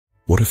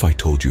What if I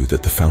told you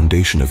that the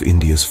foundation of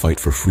India's fight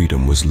for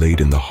freedom was laid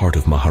in the heart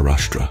of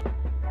Maharashtra?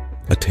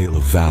 A tale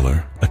of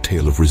valor, a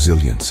tale of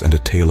resilience, and a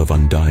tale of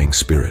undying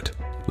spirit.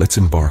 Let's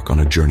embark on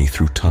a journey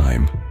through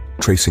time,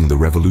 tracing the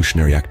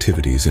revolutionary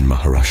activities in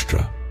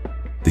Maharashtra.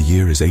 The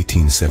year is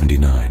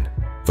 1879.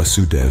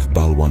 Vasudev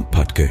Balwant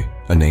Patke,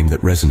 a name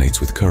that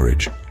resonates with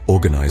courage,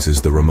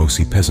 organizes the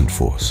Ramosi peasant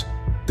force.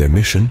 Their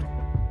mission?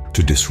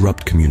 To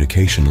disrupt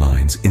communication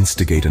lines,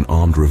 instigate an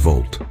armed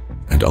revolt,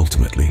 and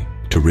ultimately,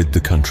 to rid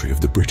the country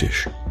of the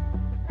British.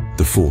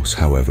 The force,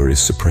 however, is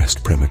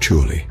suppressed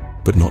prematurely,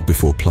 but not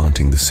before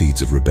planting the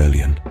seeds of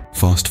rebellion.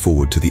 Fast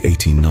forward to the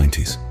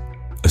 1890s.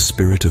 A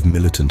spirit of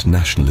militant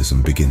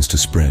nationalism begins to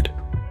spread,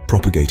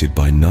 propagated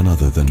by none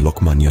other than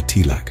Lokmanya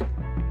Tilak.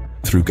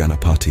 Through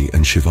Ganapati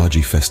and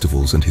Shivaji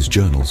festivals and his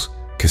journals,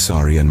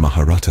 Kesari and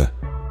Maharatha,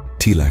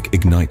 Tilak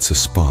ignites a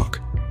spark.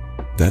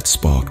 That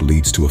spark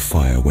leads to a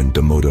fire when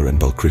Damodar and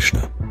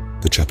Balkrishna,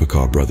 the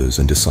Chapakar brothers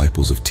and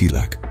disciples of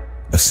Tilak,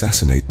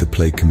 assassinate the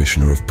plague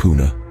commissioner of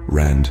Pune,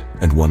 Rand,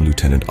 and one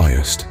Lieutenant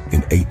Ayerst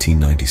in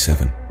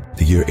 1897.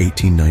 The year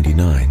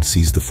 1899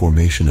 sees the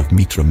formation of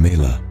Mitra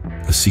Mela,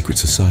 a secret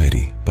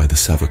society by the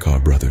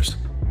Savarkar brothers.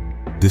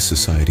 This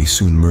society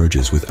soon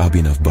merges with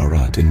Abhinav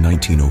Bharat in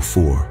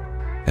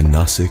 1904, and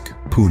Nasik,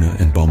 Pune,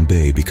 and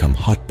Bombay become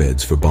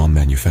hotbeds for bomb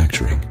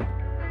manufacturing.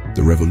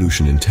 The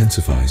revolution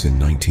intensifies in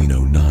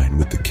 1909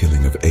 with the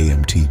killing of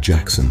A.M.T.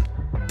 Jackson,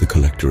 the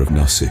collector of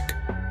Nasik,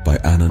 by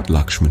Anant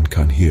Lakshman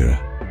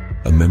Kanhira,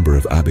 a member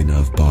of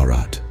Abhinav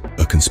Bharat.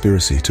 A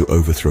conspiracy to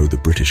overthrow the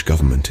British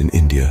government in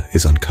India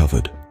is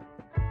uncovered.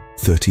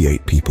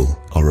 38 people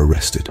are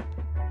arrested.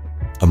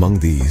 Among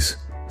these,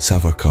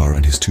 Savarkar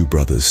and his two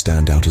brothers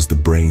stand out as the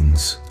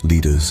brains,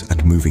 leaders,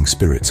 and moving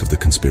spirits of the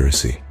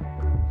conspiracy.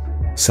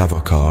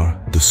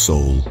 Savarkar, the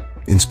soul,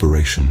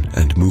 inspiration,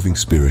 and moving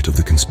spirit of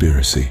the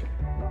conspiracy,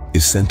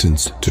 is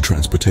sentenced to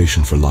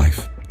transportation for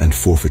life and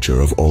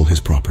forfeiture of all his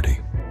property.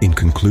 In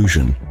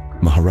conclusion,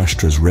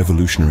 Maharashtra's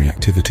revolutionary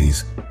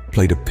activities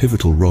played a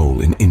pivotal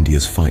role in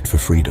India's fight for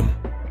freedom.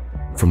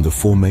 From the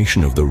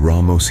formation of the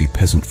Ramosi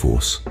peasant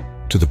force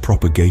to the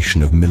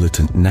propagation of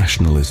militant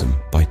nationalism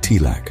by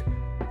Tilak,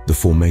 the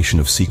formation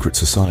of secret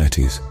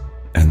societies,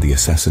 and the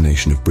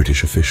assassination of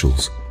British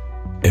officials,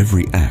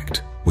 every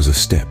act was a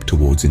step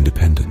towards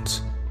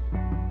independence.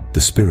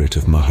 The spirit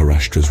of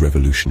Maharashtra's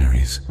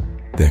revolutionaries,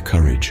 their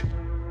courage,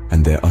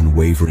 and their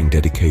unwavering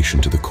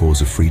dedication to the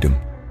cause of freedom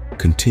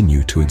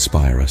continue to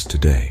inspire us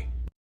today.